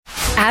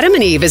Adam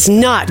and Eve is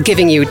not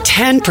giving you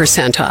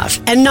 10% off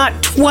and not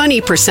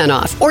 20%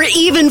 off or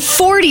even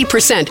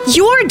 40%.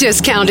 Your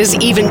discount is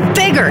even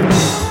bigger.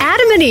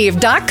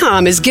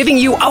 AdamandEve.com is giving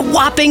you a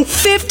whopping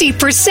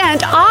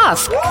 50%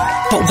 off.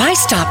 But why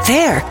stop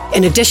there?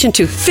 In addition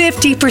to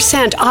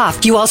 50%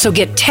 off, you also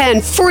get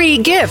 10 free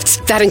gifts.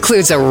 That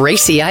includes a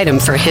racy item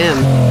for him,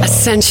 a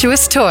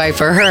sensuous toy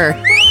for her,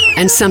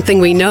 and something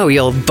we know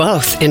you'll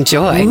both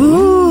enjoy.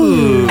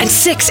 Ooh. And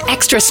 6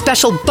 extra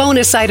special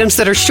bonus items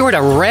that are sure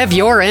to rev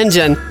your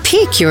engine,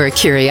 pique your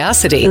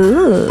curiosity,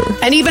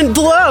 and even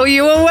blow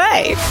you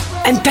away.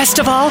 And best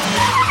of all,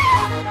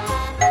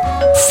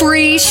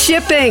 free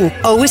shipping.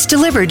 Always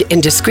delivered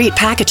in discreet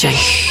packaging.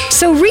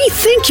 So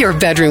rethink your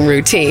bedroom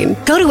routine.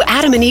 Go to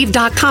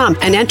adamandeve.com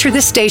and enter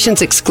the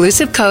station's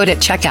exclusive code at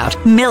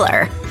checkout,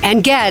 Miller,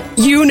 and get,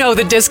 you know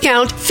the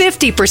discount,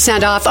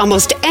 50% off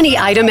almost any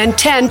item and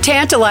 10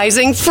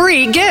 tantalizing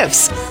free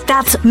gifts.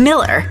 That's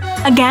Miller.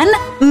 Again,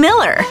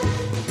 Miller.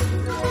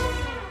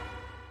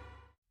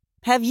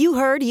 Have you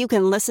heard you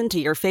can listen to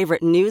your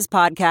favorite news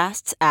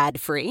podcasts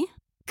ad-free?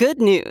 Good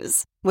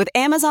news. With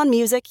Amazon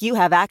Music, you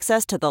have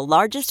access to the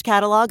largest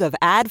catalog of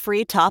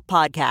ad-free top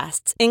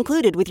podcasts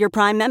included with your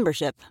Prime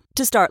membership.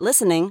 To start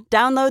listening,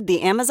 download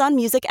the Amazon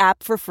Music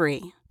app for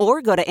free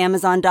or go to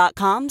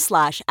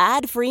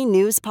amazon.com/ad-free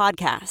news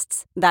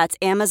podcasts. That's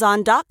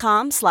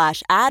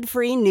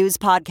amazon.com/ad-free news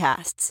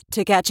podcasts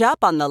to catch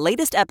up on the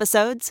latest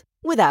episodes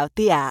without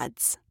the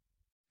ads.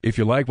 If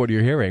you like what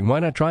you're hearing, why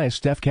not try a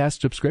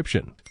StephCast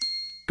subscription?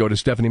 Go to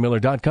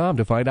StephanieMiller.com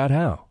to find out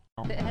how.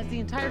 Has the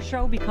entire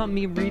show become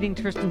me reading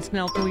Tristan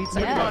Snell tweets?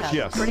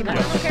 Yes. Pretty much.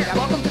 Okay,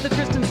 welcome to the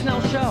Tristan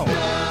Snell Show.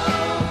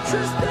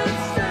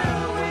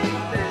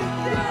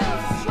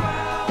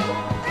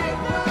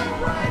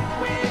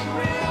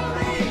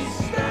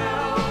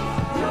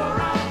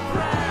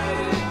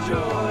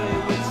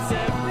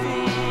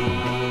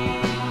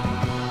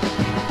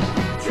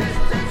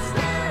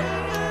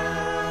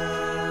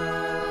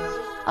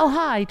 Oh,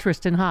 hi,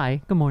 Tristan.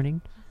 Hi. Good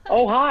morning.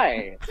 Oh,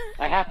 hi.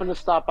 I happened to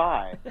stop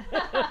by.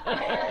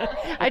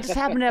 I just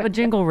happen to have a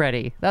jingle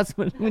ready. That's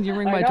when you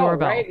ring my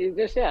doorbell. Right? You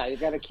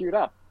got it queued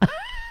up.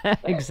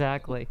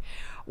 Exactly.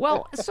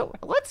 Well, so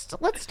let's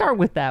start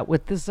with that,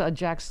 with this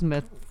Jack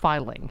Smith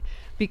filing.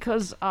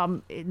 Because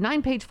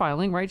 9-page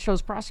filing, right,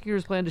 shows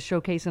prosecutors plan to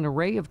showcase an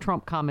array of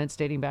Trump comments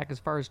dating back as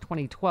far as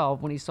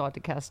 2012 when he sought to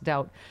cast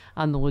doubt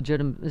on the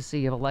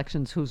legitimacy of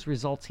elections whose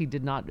results he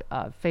did not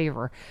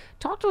favor.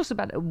 Talk to us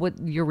about what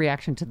your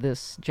reaction to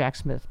this Jack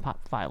Smith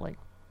filing.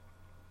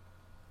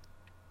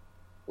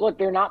 Look,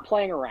 they're not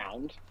playing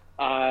around,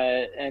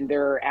 and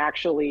they're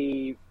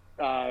actually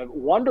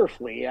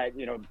wonderfully,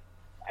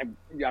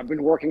 I've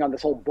been working on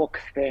this whole book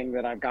thing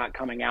that I've got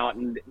coming out,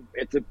 and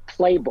it's a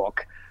playbook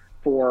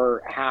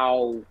for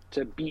how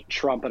to beat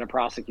Trump in a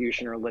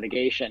prosecution or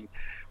litigation.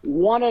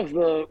 One of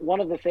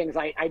the things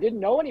I didn't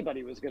know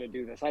anybody was going to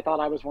do this. I thought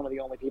I was one of the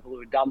only people who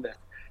had done this.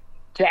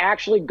 To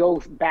actually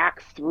go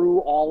back through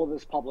all of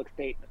his public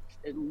statements.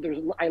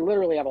 I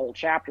literally have a whole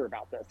chapter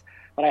about this,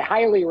 but I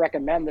highly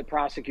recommend that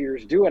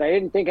prosecutors do it. I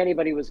didn't think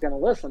anybody was going to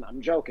listen.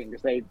 I'm joking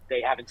because they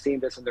haven't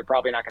seen this and they're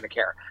probably not going to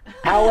care.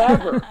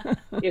 However,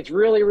 it's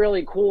really,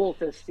 really cool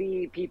to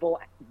see people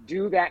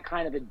do that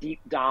kind of a deep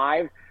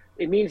dive.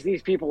 It means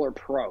these people are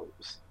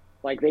pros.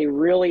 Like they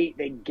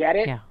get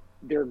it. Yeah.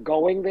 They're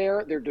going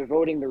there. They're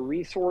devoting the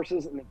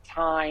resources and the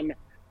time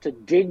to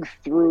dig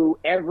through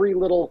every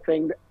little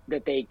thing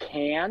that they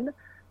can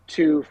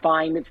to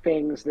find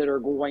things that are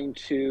going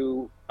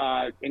to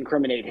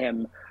incriminate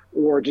him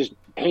or just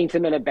paint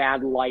him in a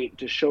bad light,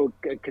 to show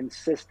a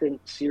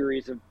consistent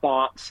series of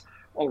thoughts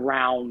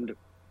around,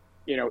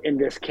 in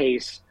this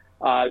case,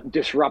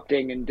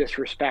 disrupting and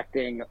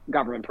disrespecting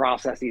government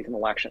processes and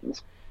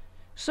elections.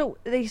 So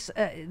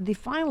the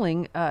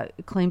filing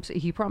claims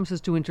he promises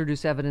to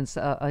introduce evidence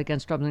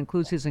against Trump that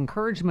includes his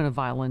encouragement of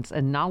violence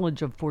and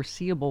knowledge of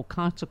foreseeable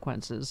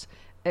consequences.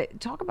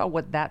 Talk about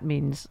what that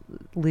means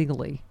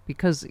legally,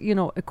 because,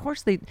 of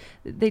course,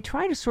 they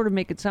try to sort of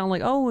make it sound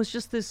like, oh, it's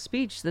just this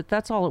speech,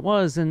 that's all it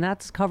was, and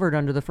that's covered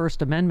under the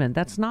First Amendment.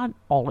 That's not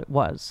all it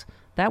was.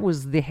 That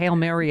was the Hail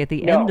Mary at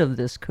the end of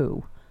this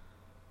coup.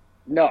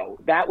 No,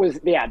 that was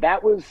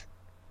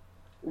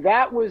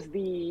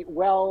the,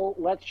 well,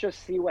 let's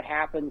just see what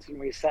happens when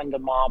we send a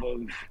mob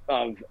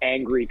of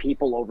angry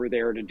people over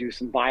there to do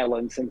some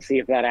violence and see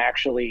if that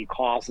actually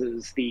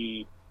causes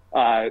the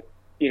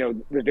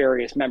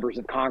various members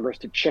of Congress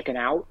to chicken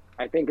out,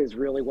 I think is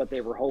really what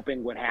they were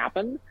hoping would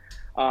happen,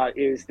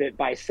 is that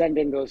by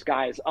sending those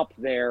guys up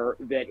there,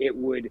 that it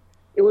would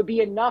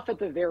be enough at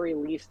the very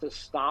least to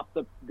stop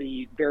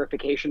the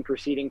verification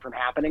proceeding from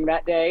happening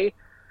that day.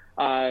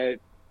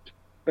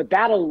 But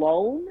that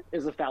alone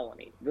is a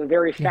felony. The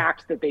very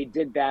fact that they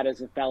did that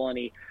is a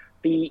felony.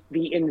 The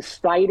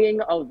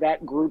inciting of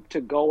that group to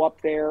go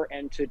up there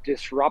and to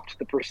disrupt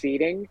the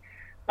proceeding,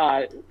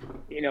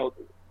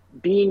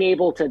 being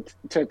able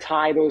to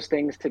tie those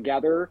things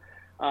together,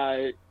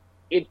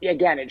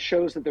 it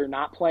shows that they're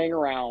not playing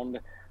around,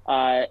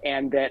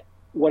 and that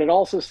what it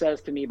also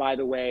says to me, by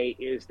the way,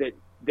 is that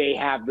they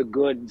have the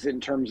goods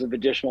in terms of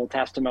additional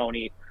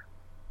testimony.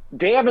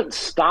 They haven't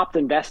stopped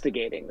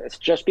investigating this.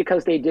 Just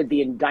because they did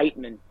the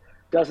indictment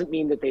doesn't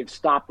mean that they've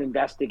stopped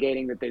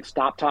investigating, that they've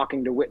stopped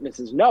talking to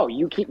witnesses. No,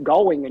 you keep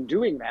going and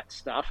doing that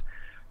stuff.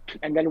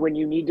 And then when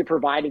you need to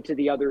provide it to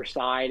the other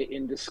side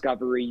in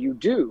discovery, you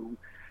do.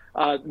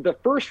 The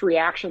first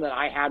reaction that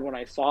I had when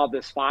I saw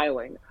this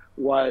filing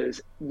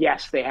was,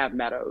 yes, they have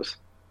Meadows.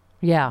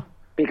 Yeah.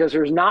 Because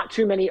there's not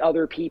too many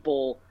other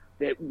people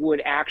that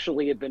would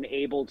actually have been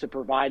able to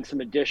provide some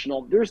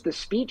additional. There's the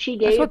speech he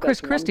gave. That's what Chris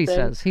Christie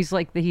says. He's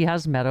like, he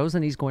has Meadows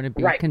and he's going to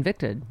be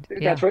convicted.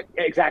 That's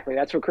exactly.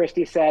 That's what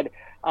Christie said.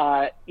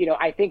 I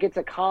think it's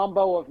a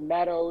combo of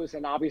Meadows,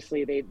 and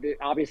obviously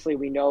obviously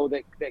we know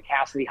that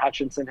Cassidy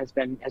Hutchinson has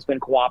been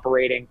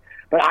cooperating,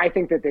 but I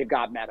think that they've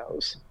got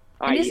Meadows.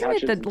 And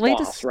isn't it the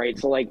latest, boss, right?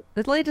 So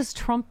the latest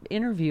Trump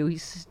interview, he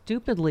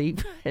stupidly,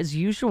 as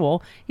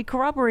usual, he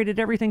corroborated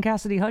everything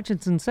Cassidy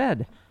Hutchinson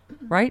said,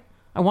 right?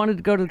 I wanted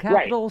to go to the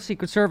Capitol, right.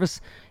 Secret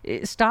Service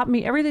stopped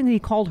me. Everything that he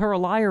called her a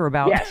liar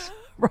about. Yes.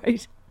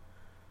 Right?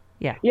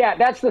 Yeah. Yeah,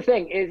 that's the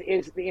thing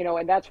is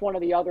and that's one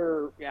of the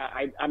other,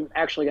 I'm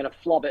actually going to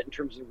flub it in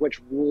terms of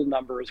which rule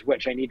number is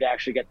which. I need to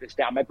actually get this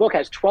down. My book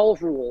has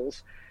 12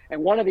 rules.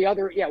 And one of the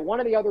other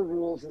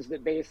rules is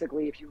that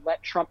basically if you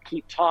let Trump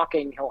keep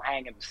talking, he'll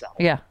hang himself.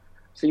 Yeah.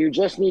 So you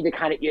just need to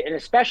and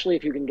especially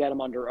if you can get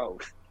him under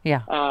oath.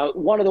 Yeah.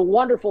 One of the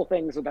wonderful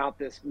things about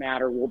this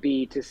matter will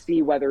be to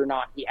see whether or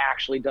not he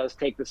actually does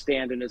take the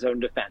stand in his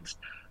own defense.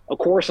 Of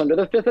course, under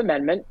the Fifth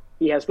Amendment,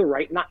 he has the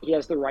right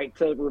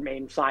to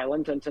remain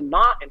silent and to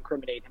not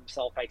incriminate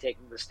himself by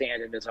taking the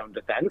stand in his own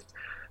defense.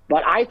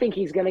 But I think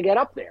he's going to get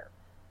up there.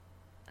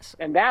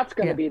 And that's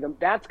going to be the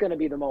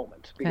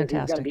moment, because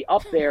Fantastic. He's going to be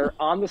up there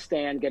on the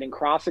stand getting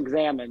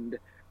cross-examined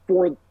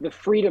for the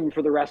freedom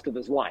for the rest of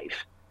his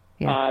life.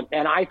 Yeah.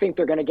 And I think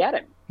they're going to get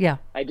him. Yeah.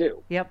 I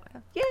do. Yep.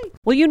 Yay.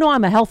 Well, you know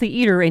I'm a healthy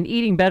eater, and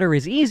eating better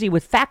is easy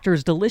with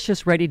Factor's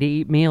delicious,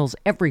 ready-to-eat meals.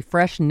 Every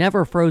fresh,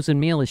 never frozen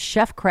meal is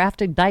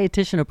chef-crafted,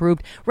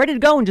 dietitian-approved, ready to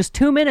go in just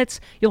 2 minutes.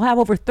 You'll have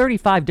over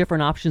 35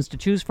 different options to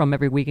choose from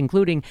every week,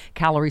 including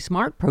Calorie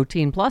Smart,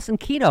 Protein Plus, and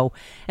Keto.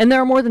 And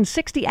there are more than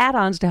 60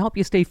 add-ons to help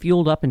you stay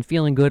fueled up and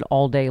feeling good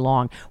all day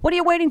long. What are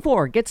you waiting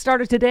for? Get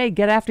started today.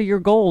 Get after your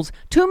goals.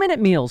 2-minute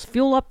meals.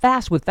 Fuel up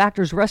fast with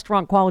Factor's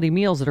restaurant-quality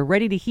meals that are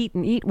ready to heat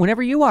and eat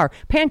whenever you are.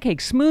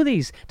 Pancakes,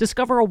 smoothies.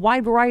 Discover a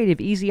wide variety of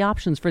easy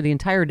options for the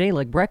entire day,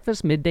 like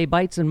breakfast, midday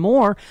bites, and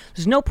more.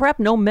 There's no prep,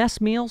 no mess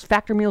meals.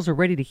 Factor meals are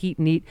ready to heat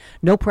and eat.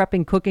 No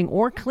prepping, cooking,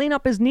 or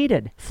cleanup is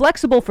needed.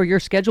 Flexible for your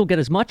schedule. Get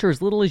as much or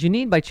as little as you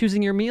need by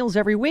choosing your meals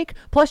every week.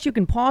 Plus, you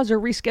can pause or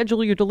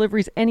reschedule your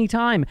deliveries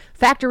anytime.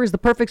 Factor is the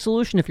perfect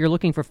solution if you're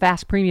looking for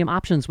fast premium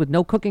options with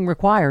no cooking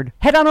required.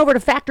 Head on over to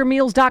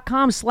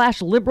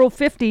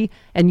factormeals.com/liberal50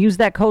 and use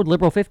that code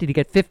liberal50 to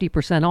get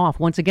 50% off.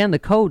 Once again, the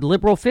code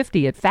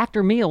liberal50 at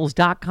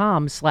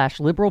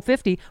factormeals.com/liberal50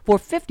 for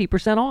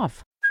 50%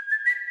 off.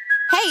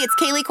 Hey, it's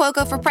Kaylee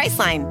Cuoco for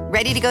Priceline.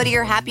 Ready to go to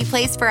your happy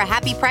place for a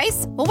happy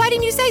price? Well, why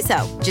didn't you say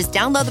so? Just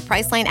download the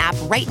Priceline app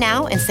right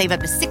now and save up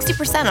to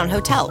 60% on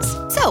hotels.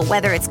 So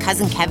whether it's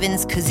Cousin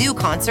Kevin's Kazoo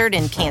Concert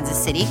in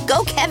Kansas City,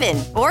 go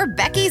Kevin, or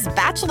Becky's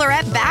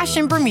Bachelorette Bash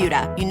in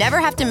Bermuda, you never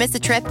have to miss a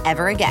trip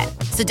ever again.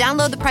 So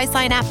download the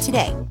Priceline app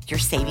today. Your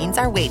savings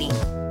are waiting.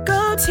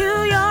 Go to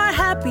your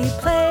happy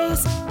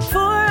place for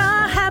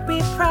a happy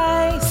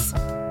price.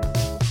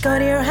 Go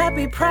to your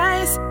happy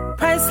price,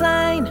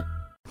 Priceline.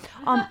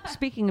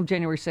 Speaking of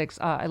January 6th,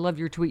 I love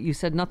your tweet. You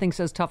said nothing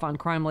says tough on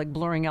crime like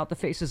blurring out the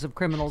faces of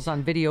criminals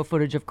on video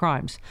footage of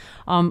crimes.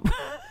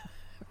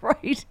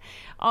 Right?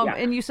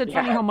 And you said,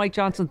 funny how Mike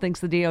Johnson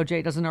thinks the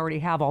DOJ doesn't already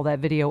have all that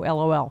video,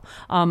 LOL.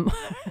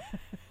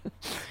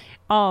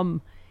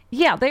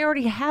 Yeah, they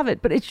already have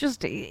it, but it's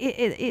just,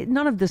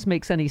 none of this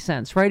makes any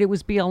sense, right? It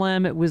was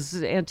BLM, it was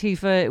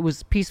Antifa, it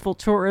was peaceful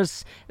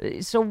tourists.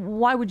 So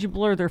why would you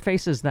blur their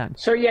faces then?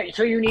 So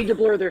you need to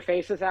blur their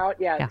faces out.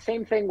 Yeah.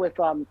 Same thing with,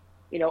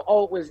 it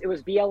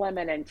was BLM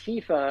and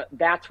Antifa.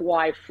 That's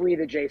why free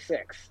the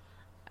J6.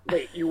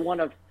 Wait, you want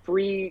to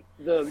free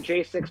the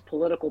J6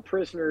 political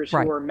prisoners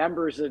who are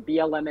members of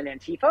BLM and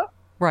Antifa?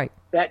 Right.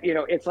 That,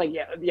 it's like,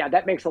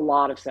 that makes a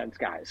lot of sense,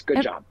 guys.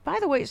 Good job. By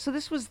the way, so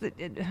this was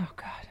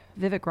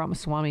Vivek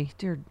Ramaswamy.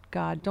 Dear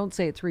God, don't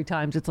say it 3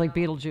 times. It's like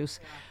Beetlejuice.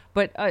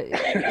 But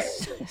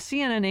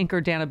CNN anchor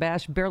Dana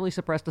Bash barely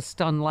suppressed a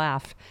stunned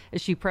laugh as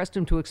she pressed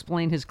him to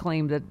explain his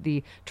claim that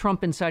the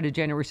Trump-incited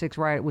January 6th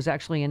riot was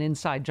actually an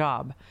inside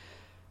job.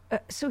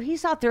 So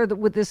he's out there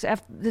with this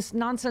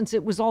nonsense.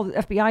 It was all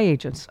FBI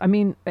agents. I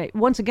mean,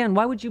 once again,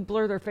 why would you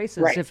blur their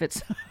faces if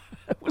it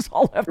was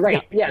all FBI?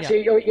 Right. Yeah. So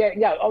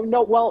Oh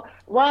no. Well,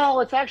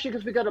 it's actually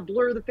because we got to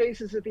blur the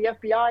faces of the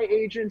FBI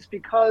agents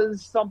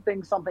because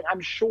something.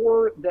 I'm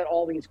sure that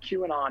all these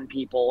QAnon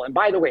people. And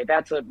by the way, a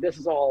lot of this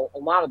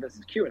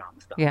is QAnon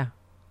stuff. Yeah.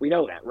 We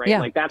know that, right? Yeah.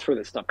 Like that's where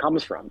this stuff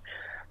comes from.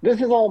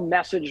 This is all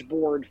message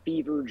board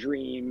fever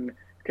dream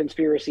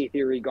conspiracy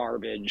theory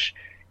garbage,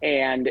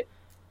 and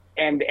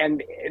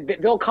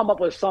they'll come up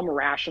with some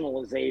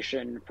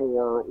rationalization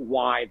for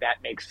why that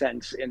makes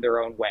sense in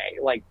their own way.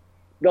 Like,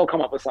 They'll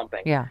come up with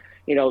something. Yeah.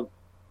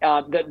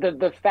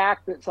 The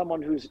fact that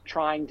someone who's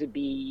trying to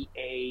be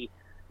a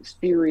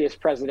serious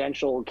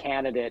presidential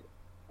candidate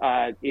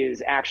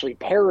is actually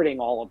parroting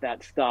all of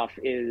that stuff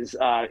is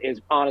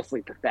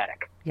honestly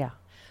pathetic. Yeah.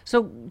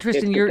 So,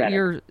 Tristan,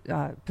 your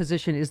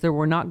position is there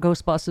were not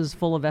ghost buses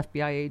full of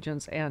FBI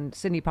agents, and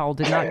Sidney Powell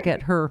did not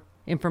get her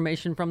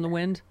information from the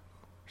wind?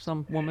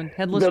 Some woman,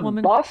 headless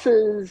woman?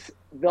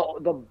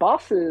 The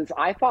buses,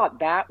 I thought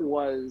that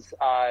was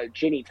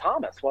Ginny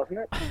Thomas, wasn't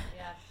it?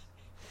 Yes.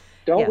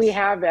 Don't we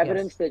have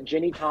evidence that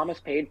Ginny Thomas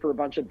paid for a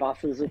bunch of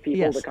buses of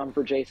people to come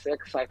for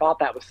J6? I thought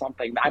that was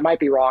something. I might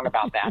be wrong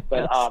about that,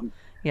 but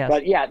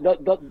but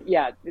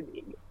yeah,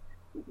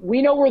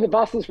 we know where the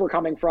buses were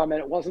coming from,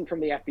 and it wasn't from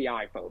the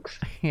FBI, folks.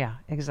 Yeah,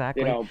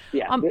 exactly. I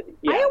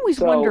always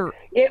wonder.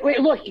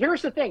 Look,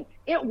 here's the thing: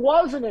 it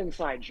was an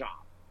inside job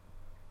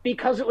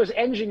because it was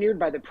engineered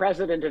by the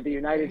President of the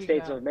United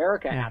States of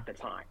America at the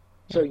time.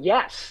 So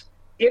yes,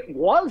 it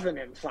was an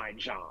inside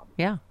job.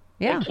 Yeah.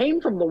 It came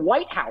from the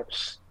White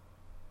House.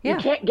 Yeah.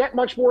 You can't get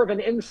much more of an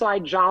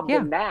inside job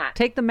than that.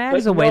 Take the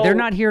mags away. They're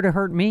not here to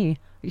hurt me.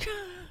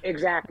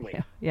 Exactly.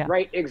 Yeah.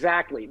 Right.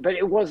 Exactly. But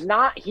it was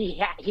not.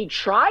 He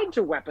tried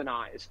to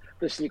weaponize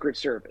the Secret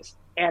Service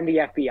and the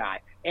FBI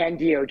and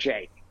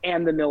DOJ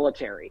and the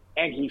military,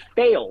 and he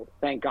failed.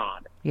 Thank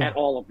God at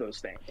all of those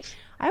things.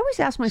 I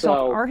always ask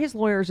myself, are his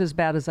lawyers as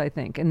bad as I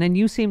think? And then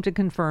you seem to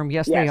confirm,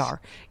 yes. They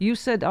are. You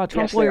said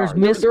Trump lawyers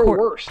missed They're court.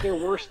 worse. They're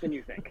worse than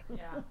you think.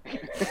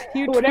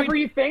 Whatever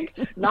you think,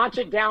 notch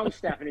it down,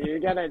 Stephanie. You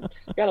gotta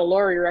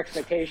lower your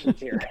expectations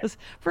here.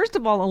 First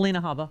of all,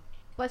 Alina Habba.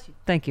 Bless you.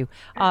 Thank you.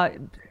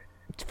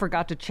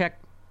 Forgot to check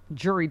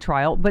jury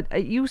trial, but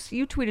you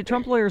tweeted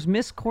Trump lawyers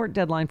missed court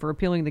deadline for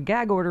appealing the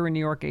gag order in New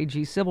York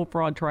AG civil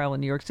fraud trial in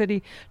New York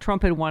City.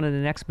 Trump had wanted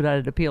an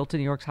expedited appeal to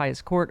New York's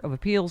highest court of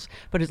appeals,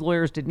 but his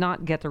lawyers did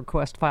not get the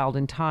request filed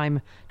in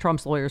time.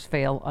 Trump's lawyers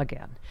fail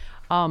again.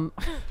 Womp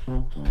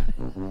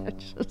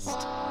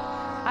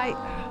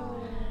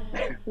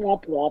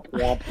womp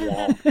womp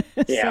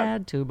womp.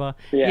 Sad tuba.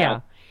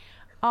 Yeah.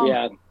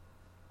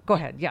 Go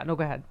ahead. Yeah. No.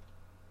 Go ahead.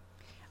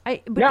 I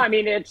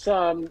mean, it's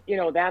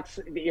that's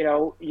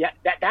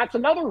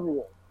another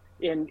rule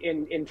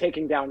in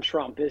taking down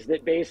Trump is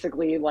that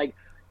basically like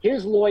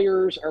his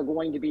lawyers are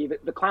going to be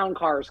the clown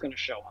car is going to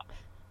show up,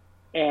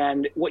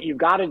 and what you've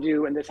got to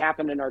do, and this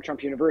happened in our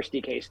Trump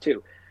University case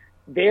too,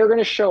 they're going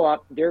to show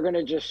up, they're going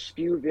to just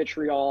spew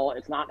vitriol.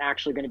 It's not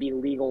actually going to be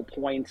legal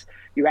points.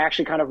 You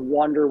actually kind of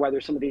wonder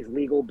whether some of these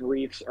legal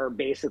briefs are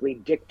basically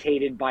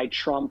dictated by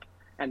Trump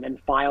and then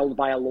filed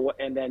by a lawyer,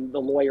 and then the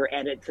lawyer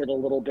edits it a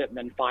little bit and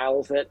then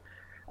files it.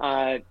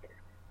 At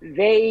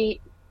the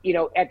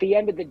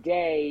end of the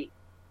day,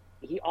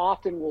 he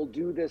often will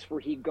do this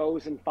where he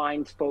goes and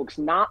finds folks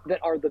not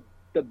that are the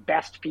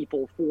best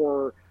people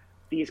for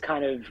these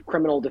kind of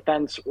criminal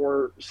defense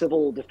or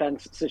civil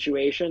defense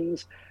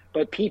situations,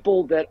 but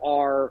people that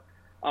are,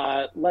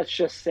 let's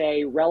just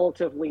say,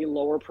 relatively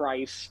lower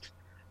priced.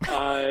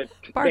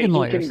 Bargain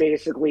lawyers.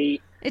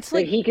 It's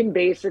like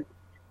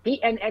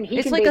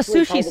it's like a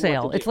sushi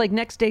sale. It's like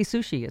next day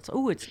sushi. It's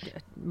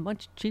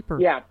much cheaper.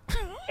 Yeah,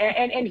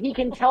 and he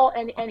can tell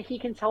he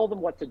can tell them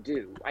what to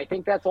do. I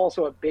think that's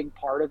also a big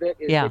part of it.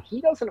 Is that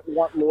he doesn't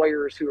want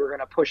lawyers who are going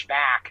to push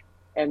back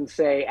and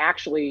say,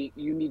 actually,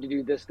 you need to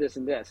do this, this,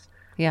 and this.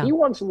 Yeah. He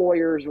wants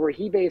lawyers where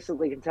he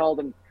basically can tell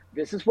them,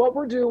 this is what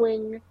we're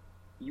doing.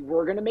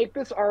 We're going to make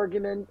this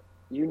argument.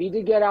 You need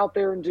to get out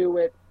there and do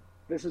it.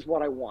 This is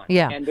what I want.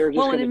 Yeah. And they're just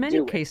going to do it. In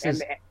many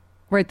cases.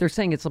 Right, they're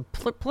saying it's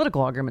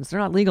political arguments. They're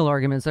not legal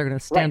arguments. They're going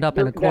to stand up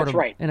in a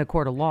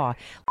court of law.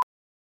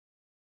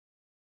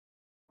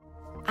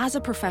 As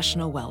a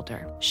professional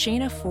welder,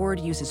 Shayna Ford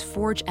uses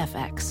Forge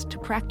FX to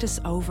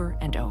practice over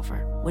and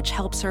over, which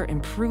helps her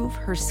improve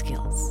her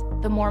skills.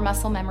 The more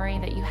muscle memory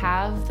that you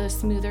have, the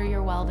smoother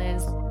your weld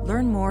is.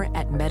 Learn more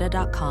at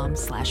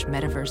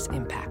meta.com/metaverse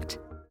impact.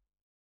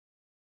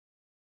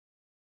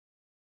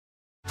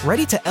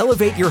 Ready to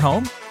elevate your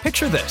home?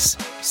 Picture this: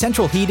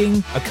 central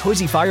heating, a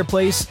cozy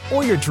fireplace,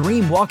 or your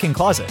dream walk-in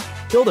closet.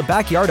 Build a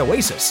backyard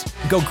oasis,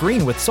 go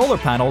green with solar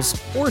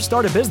panels, or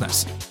start a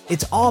business.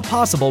 It's all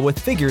possible with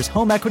Figure's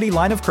home equity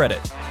line of credit.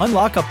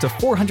 Unlock up to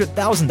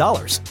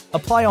 $400,000.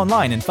 Apply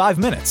online in 5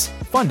 minutes.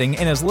 Funding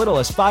in as little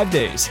as 5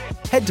 days.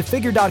 Head to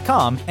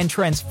Figure.com and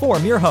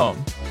transform your home.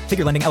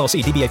 Figure Lending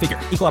LLC, DBA Figure,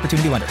 Equal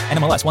Opportunity Lender,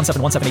 NMLS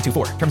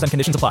 1717824. Terms and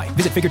conditions apply.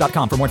 Visit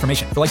Figure.com for more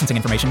information. For licensing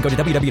information, go to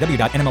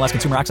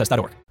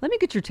www.nmlsconsumeraccess.org. Let me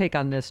get your take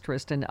on this,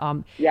 Tristan.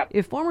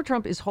 If former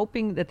Trump is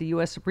hoping that the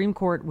U.S. Supreme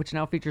Court, which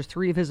now features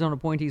 3 of his own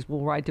appointees,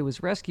 will ride to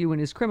his rescue in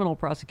his criminal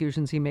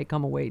prosecutions, he may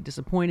come away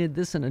disappointed.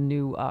 This in a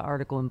new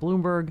article in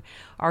Bloomberg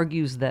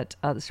argues that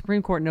the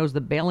Supreme Court knows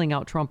that bailing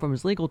out Trump from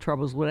his legal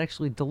troubles would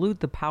actually dilute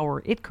the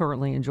power it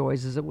currently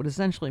enjoys, as it would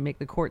essentially make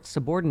the court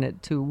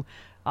subordinate to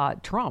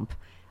Trump.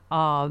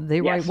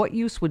 They write, what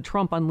use would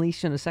Trump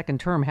unleash in a second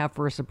term have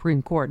for a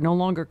Supreme Court? No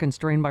longer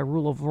constrained by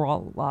rule of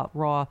law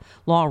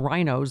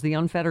rhinos, the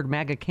unfettered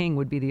MAGA king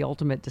would be the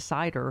ultimate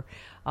decider.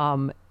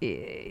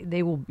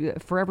 They will be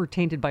forever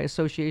tainted by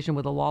association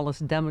with a lawless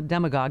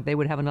demagogue. They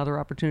would have another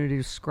opportunity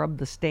to scrub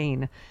the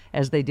stain,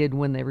 as they did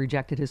when they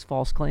rejected his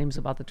false claims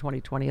about the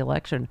 2020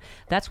 election.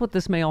 That's what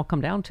this may all come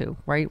down to,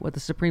 right? What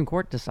the Supreme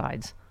Court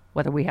decides,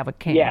 whether we have a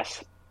king.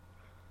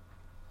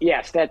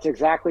 Yes, that's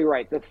exactly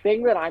right. The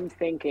thing that I'm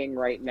thinking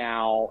right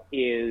now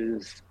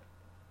is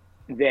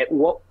that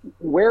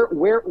where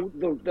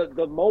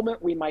the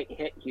moment we might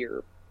hit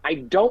here, I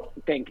don't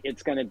think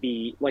it's going to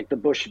be like the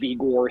Bush v.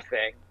 Gore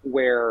thing,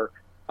 where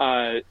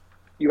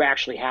you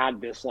actually had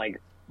this like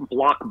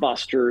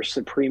blockbuster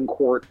Supreme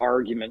Court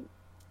argument,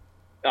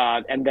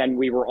 and then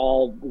we were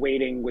all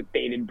waiting with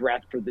bated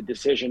breath for the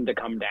decision to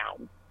come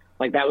down.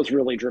 Like, that was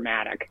really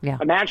dramatic. Yeah.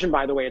 Imagine,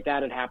 by the way, if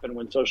that had happened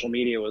when social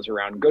media was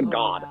around. Good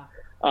God.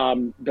 Yeah.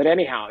 But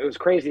anyhow, it was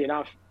crazy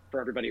enough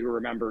for everybody who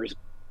remembers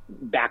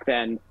back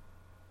then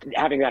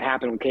having that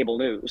happen with cable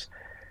news.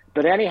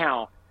 But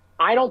anyhow,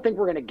 I don't think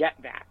we're going to get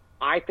that.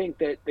 I think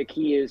that the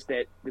key is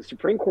that the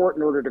Supreme Court,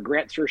 in order to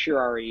grant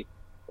certiorari,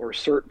 or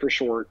cert for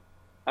short,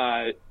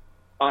 on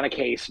a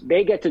case,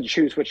 they get to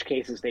choose which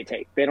cases they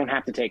take. They don't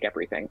have to take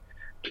everything.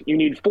 You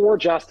need 4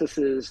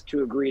 justices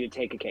to agree to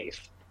take a case.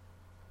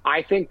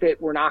 I think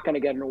that we're not going to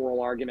get an oral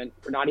argument.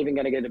 We're not even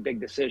going to get a big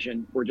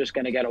decision. We're just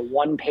going to get a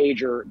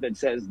 1-pager that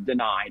says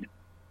denied.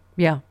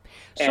 Yeah.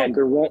 And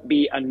there won't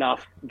be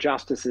enough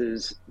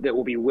justices that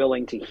will be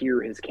willing to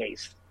hear his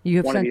case.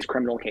 One of these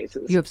criminal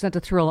cases. You have sent a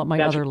thrill up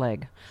my other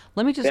leg.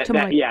 Let me just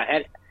Yeah,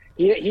 and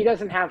he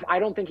doesn't have. I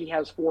don't think he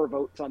has 4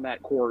 votes on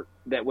that court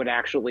that would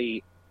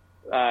actually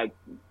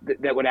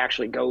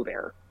go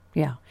there.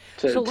 Yeah.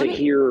 To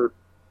hear,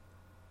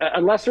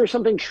 unless there's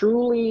something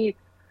truly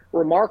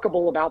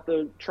remarkable about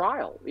the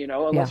trial,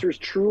 unless there's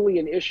truly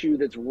an issue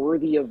that's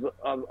worthy of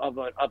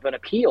an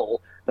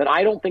appeal, but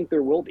I don't think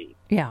there will be.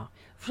 Yeah.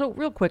 So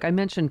real quick, I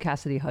mentioned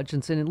Cassidy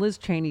Hutchinson in Liz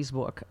Cheney's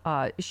book.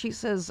 She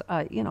says,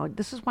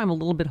 this is why I'm a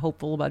little bit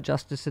hopeful about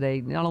justice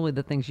today. Not only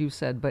the things you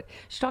said, but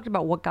she talked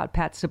about what got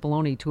Pat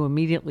Cipollone to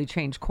immediately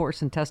change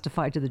course and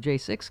testify to the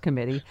J6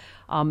 committee,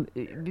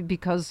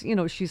 because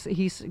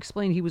he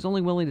explained he was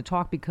only willing to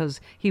talk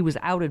because he was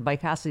outed by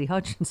Cassidy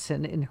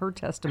Hutchinson in her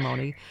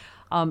testimony.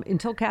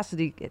 Until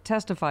Cassidy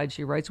testified,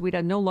 she writes, we'd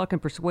had no luck in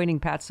persuading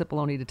Pat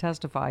Cipollone to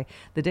testify.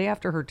 The day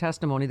after her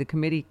testimony, the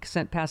committee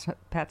sent Pat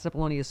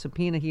Cipollone a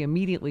subpoena. He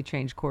immediately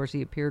changed course.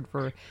 He appeared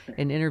for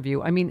an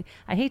interview. I mean,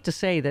 I hate to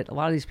say that a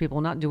lot of these people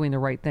are not doing the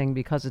right thing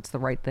because it's the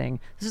right thing.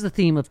 This is the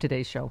theme of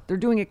today's show. They're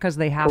doing it because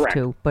they have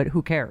to, but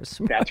who cares?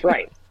 That's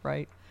right.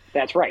 Right.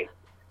 That's right.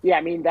 Yeah,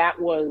 I mean,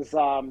 that was,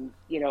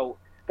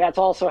 that's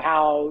also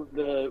how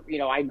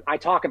I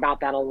talk about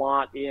that a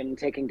lot in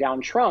Taking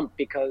Down Trump,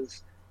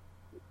 because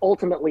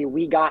ultimately,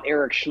 we got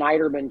Eric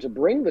Schneiderman to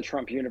bring the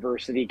Trump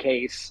University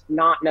case,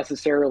 not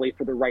necessarily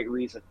for the right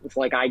reason. It's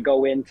like I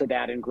go into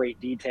that in great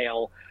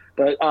detail.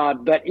 But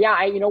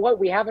yeah, you know what?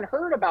 We haven't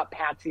heard about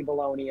Patsy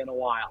Baloney in a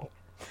while.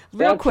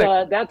 Real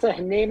quick. That's a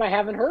name I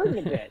haven't heard in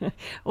a bit.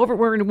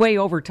 We're in way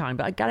over time,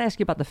 but I got to ask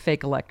you about the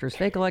fake electors.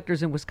 Fake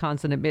electors in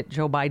Wisconsin admit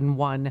Joe Biden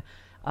won.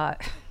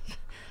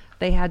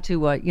 They had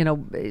to,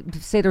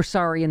 say they're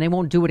sorry and they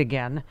won't do it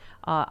again.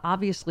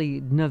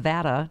 Obviously,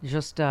 Nevada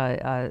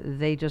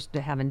they just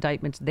have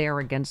indictments there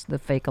against the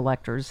fake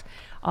electors.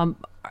 Are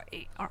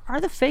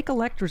the fake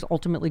electors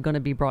ultimately going to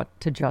be brought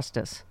to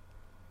justice?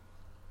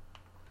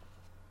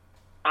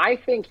 I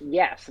think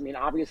yes. I mean,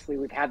 obviously,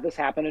 we've had this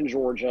happen in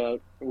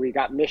Georgia. We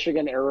got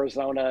Michigan,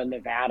 Arizona, and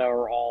Nevada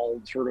are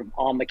all sort of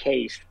on the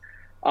case.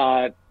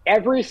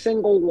 Every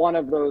single one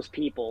of those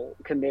people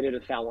committed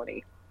a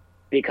felony,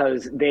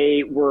 because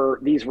these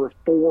were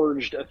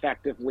forged,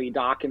 effectively,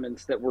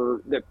 documents that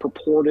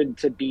purported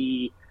to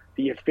be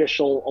the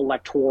official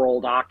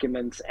electoral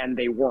documents, and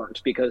they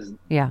weren't, because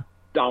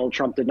Donald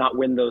Trump did not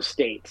win those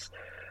states.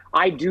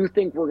 I do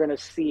think we're going to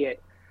see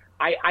it.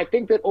 I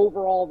think that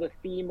overall the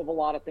theme of a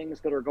lot of things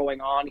that are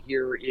going on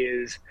here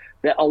is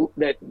that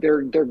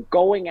they're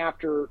going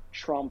after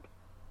Trump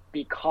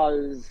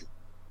because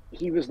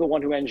he was the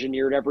one who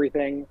engineered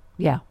everything.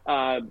 Yeah.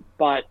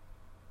 But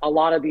a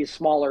lot of these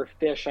smaller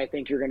fish, I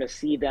think you're going to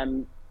see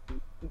them.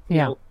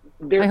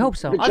 I hope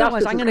so.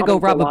 Otherwise, I'm going to go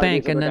rob a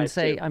bank and then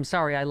say, I'm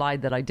sorry, I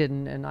lied that I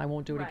didn't, and I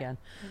won't do it again.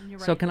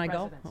 So can I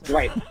go?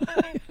 Right.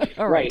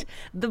 All right.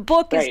 The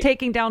book is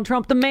Taking Down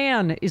Trump. The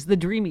man is the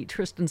dreamy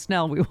Tristan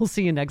Snell. We will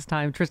see you next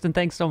time. Tristan,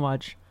 thanks so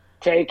much.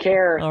 Take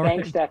care.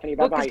 Thanks, Stephanie.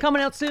 Bye-bye. Book is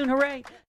coming out soon. Hooray.